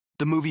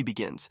The movie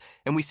begins,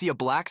 and we see a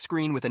black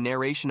screen with a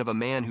narration of a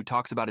man who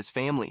talks about his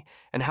family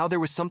and how there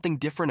was something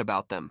different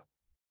about them.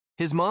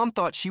 His mom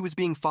thought she was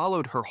being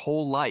followed her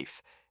whole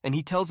life, and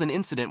he tells an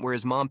incident where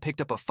his mom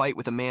picked up a fight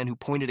with a man who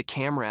pointed a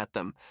camera at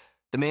them.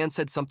 The man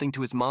said something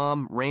to his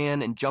mom,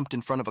 ran, and jumped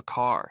in front of a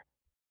car.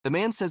 The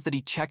man says that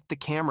he checked the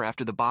camera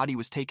after the body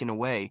was taken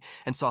away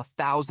and saw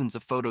thousands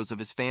of photos of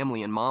his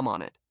family and mom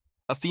on it.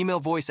 A female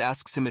voice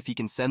asks him if he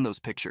can send those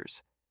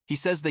pictures. He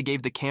says they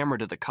gave the camera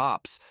to the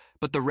cops,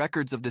 but the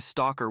records of this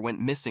stalker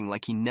went missing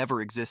like he never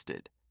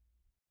existed.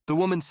 The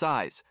woman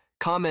sighs,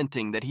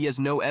 commenting that he has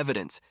no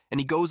evidence,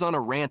 and he goes on a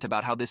rant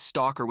about how this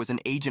stalker was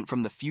an agent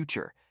from the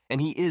future, and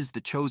he is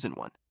the chosen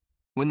one.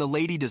 When the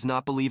lady does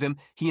not believe him,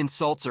 he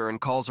insults her and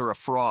calls her a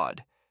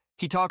fraud.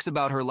 He talks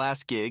about her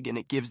last gig, and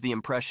it gives the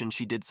impression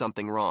she did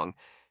something wrong.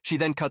 She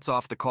then cuts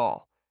off the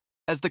call.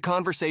 As the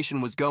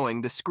conversation was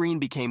going, the screen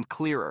became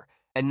clearer,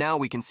 and now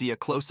we can see a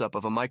close-up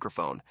of a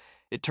microphone.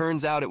 It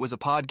turns out it was a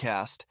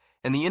podcast,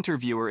 and the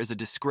interviewer is a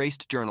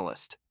disgraced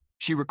journalist.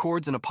 She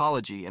records an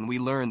apology, and we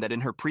learn that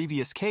in her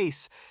previous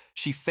case,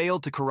 she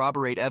failed to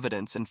corroborate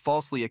evidence and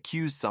falsely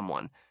accused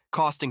someone,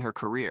 costing her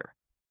career.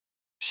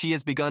 She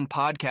has begun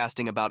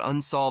podcasting about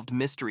unsolved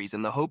mysteries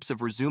in the hopes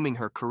of resuming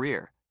her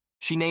career.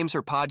 She names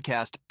her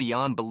podcast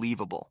Beyond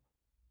Believable.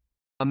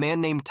 A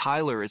man named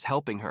Tyler is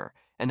helping her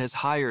and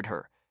has hired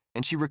her,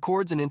 and she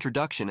records an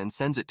introduction and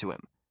sends it to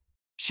him.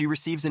 She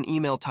receives an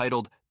email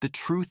titled "The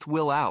Truth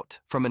Will Out"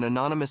 from an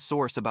anonymous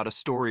source about a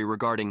story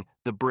regarding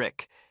the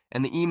brick,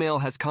 and the email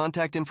has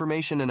contact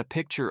information and a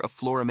picture of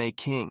Flora Mae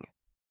King.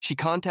 She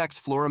contacts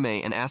Flora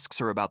Mae and asks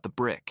her about the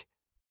brick.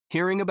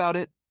 Hearing about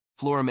it,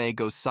 Flora Mae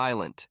goes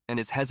silent and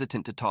is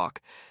hesitant to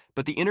talk,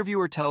 but the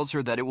interviewer tells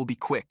her that it will be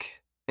quick,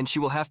 and she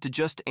will have to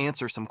just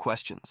answer some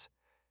questions.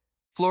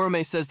 Flora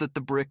Mae says that the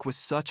brick was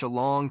such a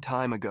long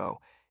time ago.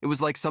 It was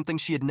like something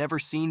she had never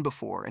seen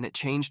before, and it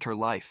changed her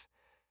life.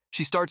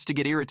 She starts to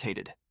get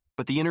irritated,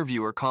 but the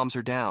interviewer calms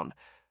her down.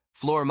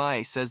 Flora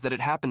Mae says that it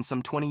happened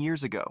some 20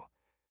 years ago.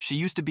 She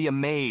used to be a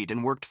maid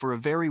and worked for a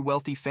very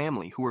wealthy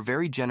family who were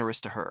very generous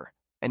to her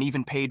and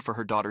even paid for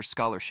her daughter's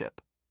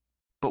scholarship.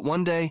 But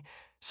one day,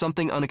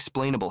 something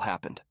unexplainable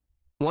happened.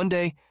 One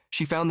day,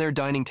 she found their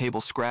dining table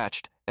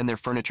scratched and their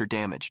furniture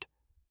damaged.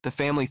 The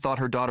family thought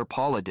her daughter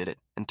Paula did it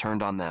and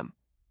turned on them.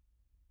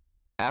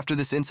 After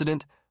this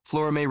incident,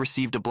 Flora Mae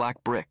received a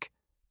black brick,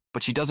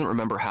 but she doesn't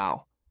remember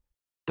how.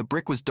 The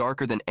brick was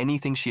darker than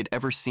anything she had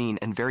ever seen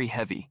and very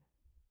heavy.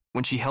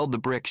 When she held the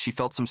brick, she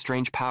felt some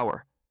strange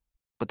power,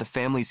 but the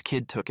family's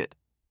kid took it,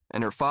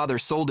 and her father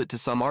sold it to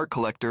some art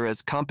collector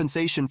as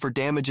compensation for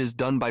damages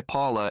done by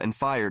Paula and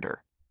fired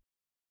her.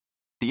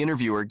 The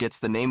interviewer gets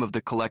the name of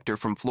the collector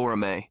from Flora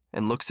Mae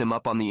and looks him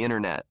up on the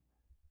internet.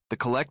 The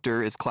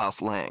collector is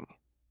Klaus Lang.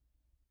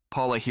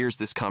 Paula hears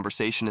this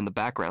conversation in the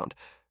background,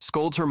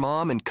 scolds her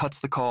mom, and cuts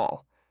the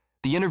call.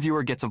 The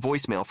interviewer gets a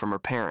voicemail from her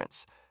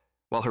parents.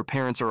 While her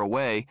parents are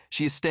away,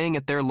 she is staying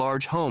at their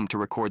large home to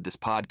record this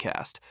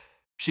podcast.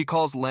 She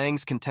calls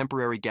Lang's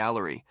Contemporary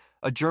Gallery,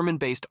 a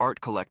German-based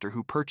art collector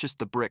who purchased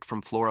the brick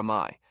from Flora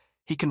Mae.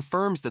 He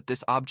confirms that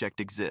this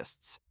object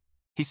exists.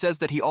 He says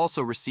that he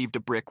also received a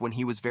brick when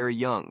he was very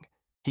young.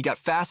 He got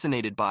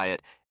fascinated by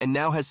it and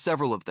now has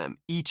several of them,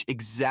 each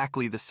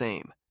exactly the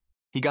same.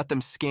 He got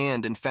them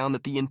scanned and found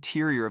that the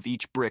interior of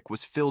each brick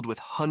was filled with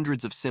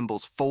hundreds of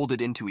symbols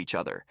folded into each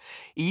other.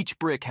 Each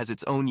brick has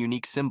its own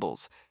unique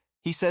symbols.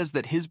 He says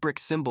that his brick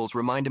symbols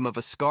remind him of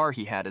a scar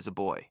he had as a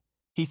boy.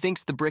 He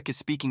thinks the brick is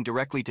speaking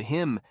directly to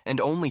him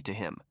and only to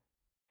him.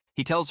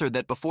 He tells her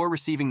that before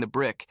receiving the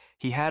brick,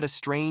 he had a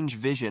strange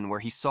vision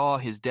where he saw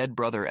his dead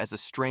brother as a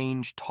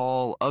strange,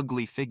 tall,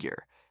 ugly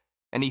figure.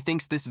 And he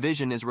thinks this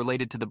vision is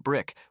related to the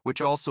brick,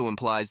 which also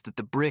implies that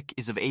the brick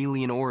is of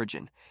alien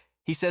origin.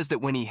 He says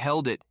that when he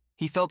held it,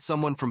 he felt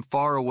someone from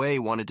far away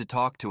wanted to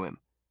talk to him.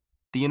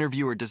 The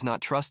interviewer does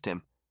not trust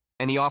him,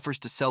 and he offers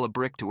to sell a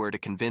brick to her to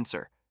convince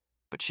her,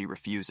 but she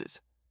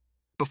refuses.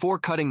 Before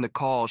cutting the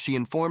call, she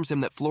informs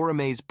him that Flora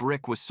Mae's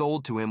brick was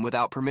sold to him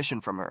without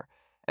permission from her,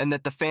 and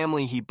that the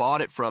family he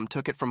bought it from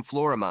took it from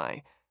Flora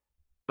Mae.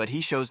 But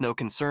he shows no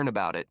concern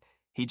about it.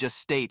 He just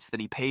states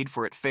that he paid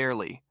for it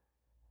fairly.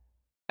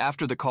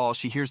 After the call,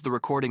 she hears the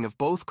recording of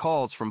both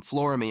calls from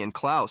Flora Mae and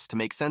Klaus to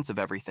make sense of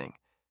everything.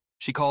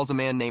 She calls a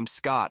man named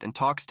Scott and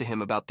talks to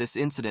him about this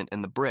incident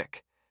and the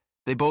brick.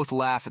 They both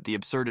laugh at the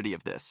absurdity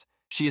of this.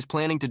 She is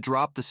planning to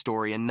drop the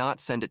story and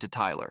not send it to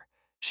Tyler.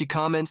 She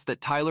comments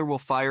that Tyler will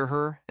fire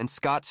her, and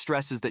Scott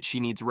stresses that she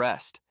needs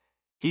rest.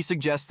 He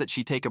suggests that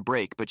she take a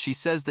break, but she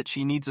says that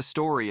she needs a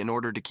story in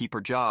order to keep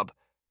her job.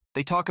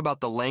 They talk about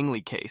the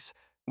Langley case,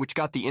 which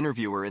got the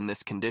interviewer in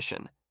this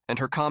condition, and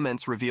her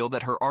comments reveal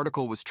that her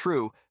article was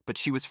true, but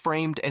she was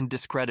framed and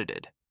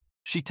discredited.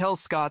 She tells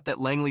Scott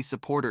that Langley's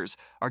supporters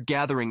are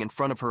gathering in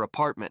front of her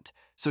apartment,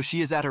 so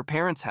she is at her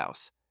parents'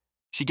 house.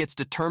 She gets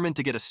determined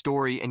to get a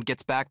story and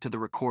gets back to the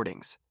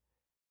recordings.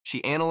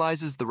 She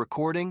analyzes the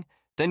recording,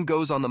 then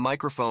goes on the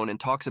microphone and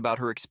talks about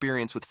her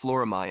experience with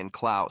Flora Mae and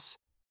Klaus.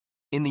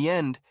 In the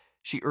end,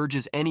 she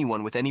urges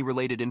anyone with any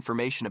related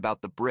information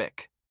about the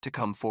brick to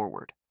come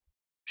forward.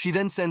 She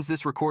then sends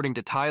this recording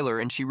to Tyler,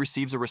 and she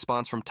receives a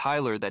response from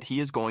Tyler that he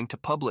is going to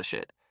publish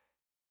it.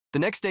 The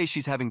next day,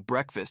 she's having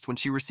breakfast when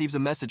she receives a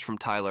message from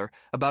Tyler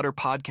about her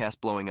podcast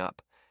blowing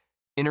up.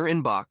 In her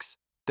inbox,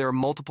 there are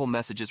multiple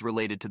messages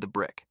related to the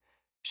brick.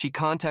 She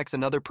contacts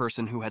another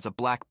person who has a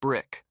black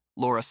brick,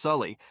 Laura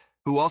Sully,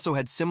 who also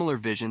had similar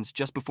visions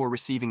just before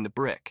receiving the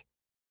brick.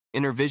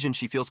 In her vision,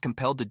 she feels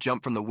compelled to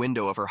jump from the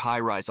window of her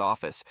high-rise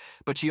office,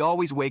 but she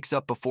always wakes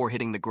up before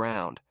hitting the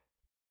ground.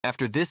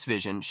 After this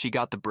vision, she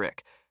got the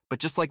brick, but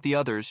just like the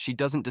others, she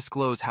doesn't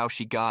disclose how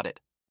she got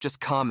it, just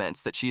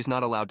comments that she is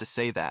not allowed to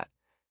say that.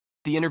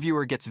 The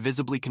interviewer gets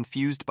visibly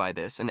confused by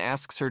this and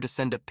asks her to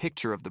send a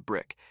picture of the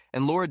brick,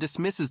 and Laura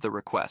dismisses the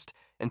request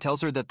and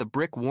tells her that the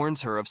brick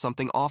warns her of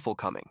something awful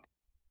coming.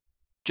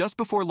 Just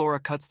before Laura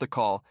cuts the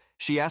call,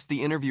 she asks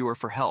the interviewer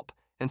for help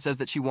and says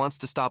that she wants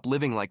to stop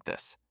living like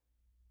this.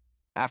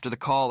 After the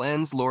call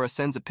ends, Laura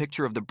sends a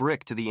picture of the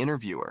brick to the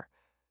interviewer.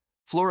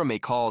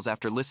 Florame calls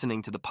after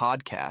listening to the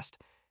podcast,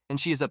 and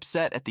she is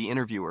upset at the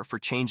interviewer for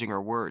changing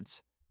her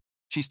words.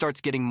 She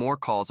starts getting more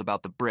calls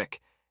about the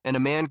brick, and a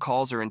man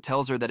calls her and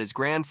tells her that his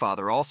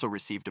grandfather also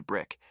received a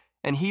brick,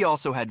 and he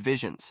also had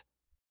visions.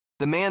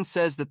 The man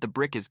says that the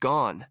brick is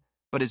gone,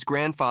 but his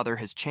grandfather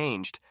has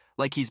changed,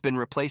 like he's been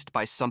replaced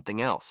by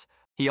something else.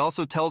 He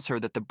also tells her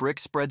that the brick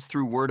spreads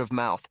through word of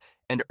mouth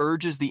and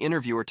urges the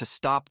interviewer to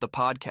stop the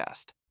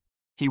podcast.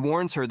 He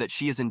warns her that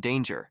she is in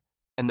danger,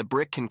 and the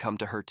brick can come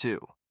to her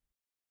too.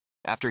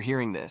 After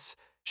hearing this,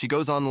 she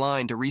goes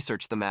online to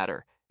research the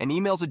matter and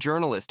emails a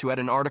journalist who had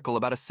an article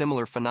about a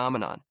similar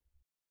phenomenon.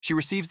 She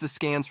receives the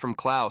scans from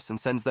Klaus and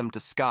sends them to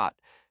Scott,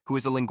 who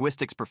is a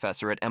linguistics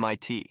professor at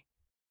MIT.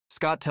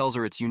 Scott tells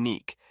her it's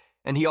unique,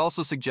 and he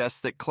also suggests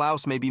that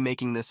Klaus may be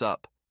making this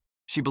up.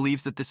 She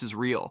believes that this is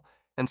real,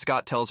 and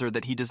Scott tells her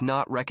that he does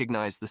not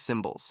recognize the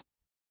symbols.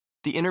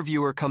 The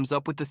interviewer comes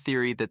up with the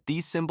theory that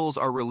these symbols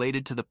are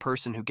related to the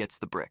person who gets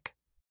the brick.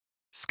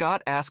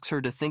 Scott asks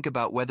her to think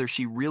about whether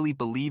she really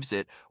believes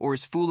it or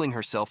is fooling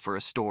herself for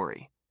a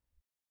story.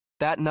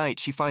 That night,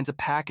 she finds a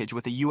package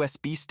with a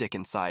USB stick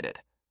inside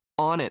it.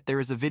 On it, there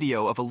is a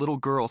video of a little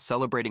girl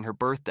celebrating her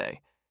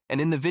birthday, and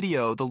in the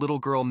video, the little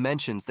girl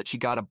mentions that she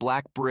got a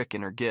black brick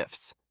in her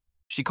gifts.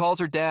 She calls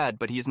her dad,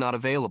 but he is not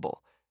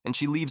available, and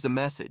she leaves a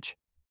message.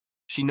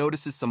 She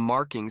notices some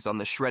markings on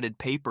the shredded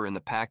paper in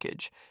the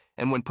package,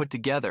 and when put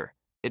together,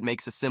 it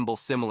makes a symbol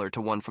similar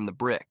to one from the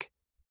brick.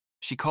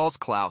 She calls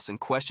Klaus and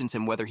questions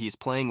him whether he is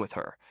playing with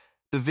her.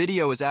 The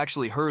video is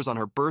actually hers on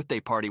her birthday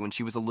party when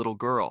she was a little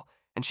girl,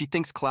 and she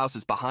thinks Klaus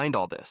is behind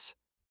all this.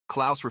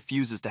 Klaus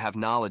refuses to have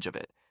knowledge of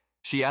it.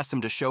 She asks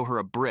him to show her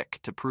a brick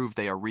to prove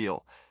they are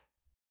real.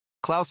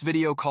 Klaus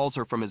video calls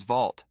her from his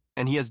vault,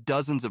 and he has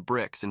dozens of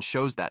bricks and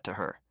shows that to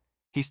her.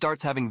 He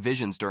starts having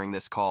visions during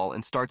this call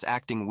and starts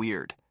acting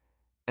weird.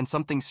 And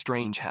something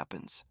strange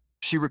happens.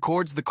 She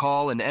records the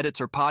call and edits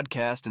her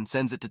podcast and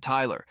sends it to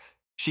Tyler.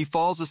 She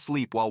falls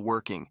asleep while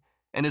working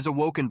and is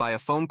awoken by a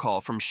phone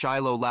call from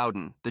Shiloh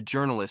Loudon, the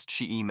journalist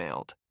she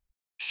emailed.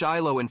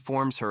 Shiloh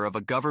informs her of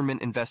a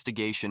government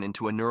investigation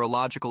into a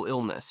neurological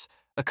illness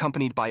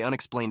accompanied by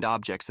unexplained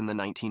objects in the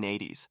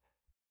 1980s.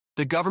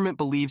 The government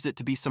believes it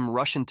to be some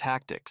Russian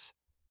tactics.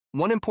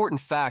 One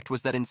important fact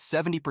was that in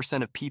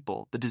 70% of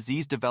people, the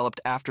disease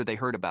developed after they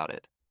heard about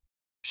it.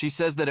 She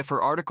says that if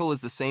her article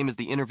is the same as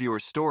the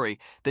interviewer's story,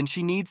 then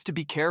she needs to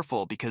be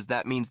careful because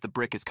that means the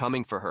brick is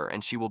coming for her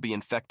and she will be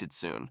infected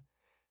soon.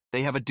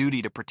 They have a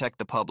duty to protect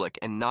the public,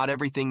 and not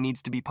everything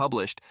needs to be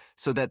published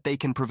so that they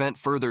can prevent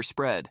further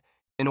spread.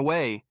 In a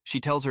way, she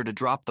tells her to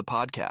drop the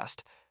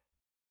podcast.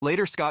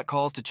 Later, Scott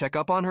calls to check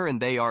up on her and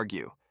they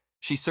argue.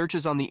 She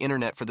searches on the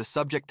internet for the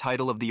subject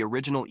title of the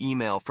original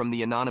email from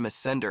the anonymous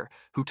sender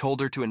who told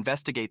her to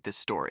investigate this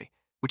story,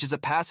 which is a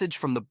passage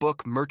from the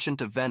book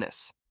Merchant of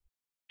Venice.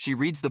 She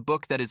reads the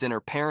book that is in her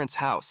parents'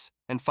 house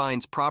and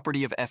finds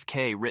property of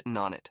FK written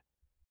on it.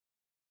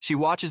 She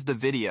watches the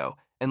video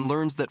and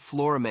learns that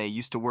Florame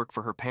used to work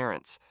for her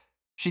parents.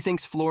 She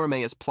thinks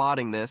Florame is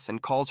plotting this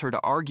and calls her to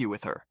argue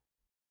with her.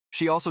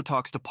 She also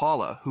talks to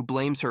Paula, who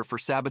blames her for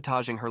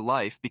sabotaging her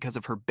life because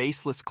of her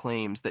baseless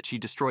claims that she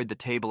destroyed the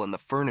table and the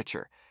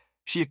furniture.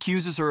 She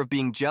accuses her of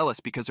being jealous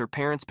because her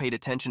parents paid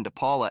attention to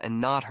Paula and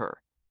not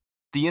her.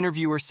 The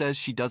interviewer says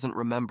she doesn't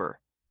remember.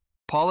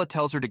 Paula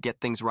tells her to get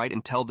things right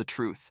and tell the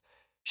truth.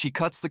 She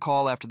cuts the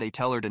call after they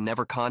tell her to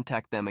never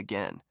contact them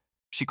again.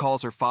 She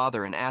calls her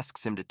father and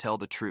asks him to tell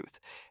the truth,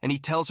 and he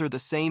tells her the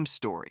same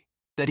story,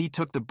 that he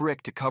took the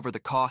brick to cover the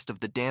cost of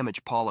the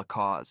damage Paula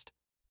caused.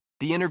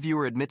 The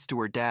interviewer admits to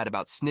her dad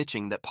about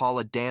snitching that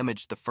Paula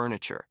damaged the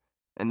furniture,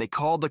 and they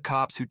called the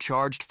cops who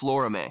charged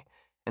Florame,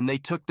 and they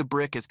took the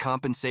brick as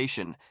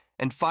compensation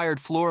and fired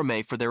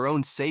Florame for their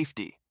own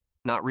safety,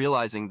 not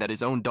realizing that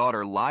his own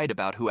daughter lied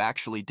about who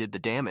actually did the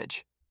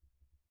damage.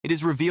 It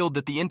is revealed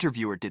that the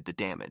interviewer did the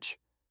damage.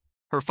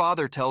 Her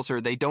father tells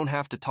her they don't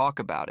have to talk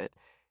about it,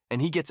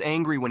 and he gets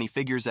angry when he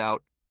figures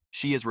out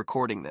she is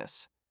recording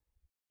this.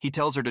 He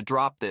tells her to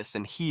drop this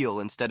and heal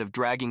instead of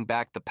dragging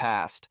back the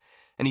past,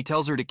 and he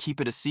tells her to keep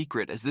it a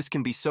secret as this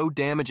can be so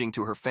damaging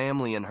to her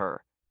family and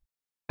her.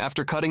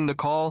 After cutting the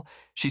call,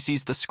 she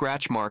sees the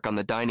scratch mark on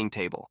the dining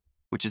table,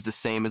 which is the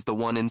same as the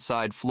one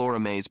inside Flora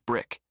May's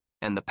brick,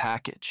 and the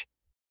package.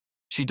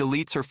 She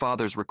deletes her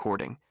father's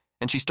recording,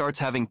 and she starts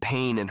having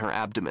pain in her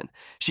abdomen.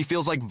 She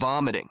feels like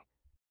vomiting.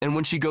 And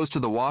when she goes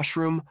to the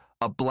washroom,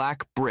 a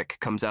black brick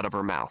comes out of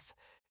her mouth.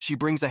 She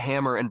brings a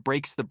hammer and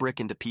breaks the brick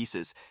into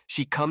pieces.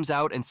 She comes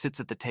out and sits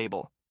at the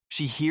table.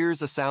 She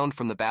hears a sound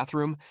from the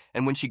bathroom,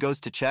 and when she goes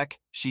to check,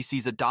 she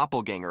sees a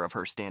doppelganger of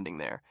her standing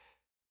there.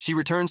 She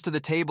returns to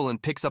the table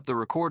and picks up the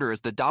recorder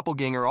as the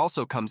doppelganger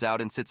also comes out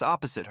and sits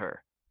opposite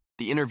her.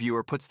 The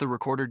interviewer puts the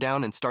recorder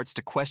down and starts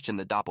to question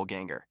the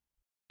doppelganger.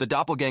 The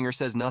doppelganger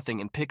says nothing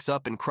and picks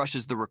up and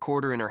crushes the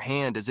recorder in her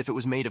hand as if it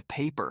was made of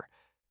paper.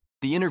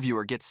 The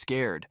interviewer gets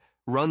scared,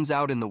 runs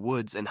out in the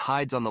woods, and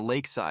hides on the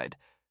lakeside,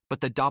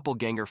 but the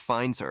doppelganger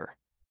finds her.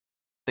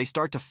 They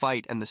start to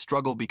fight, and the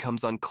struggle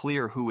becomes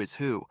unclear who is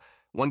who.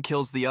 One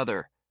kills the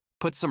other,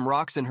 puts some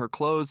rocks in her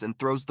clothes, and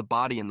throws the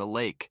body in the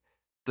lake.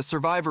 The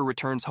survivor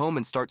returns home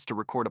and starts to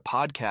record a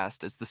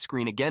podcast as the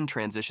screen again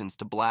transitions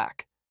to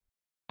black.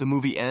 The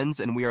movie ends,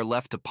 and we are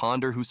left to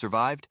ponder who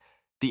survived,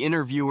 the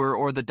interviewer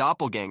or the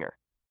doppelganger.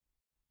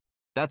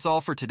 That's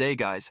all for today,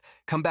 guys.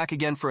 Come back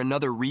again for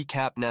another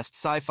Recap Nest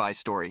sci-fi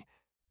story.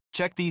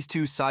 Check these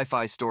two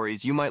sci-fi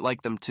stories, you might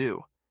like them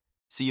too.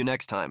 See you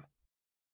next time.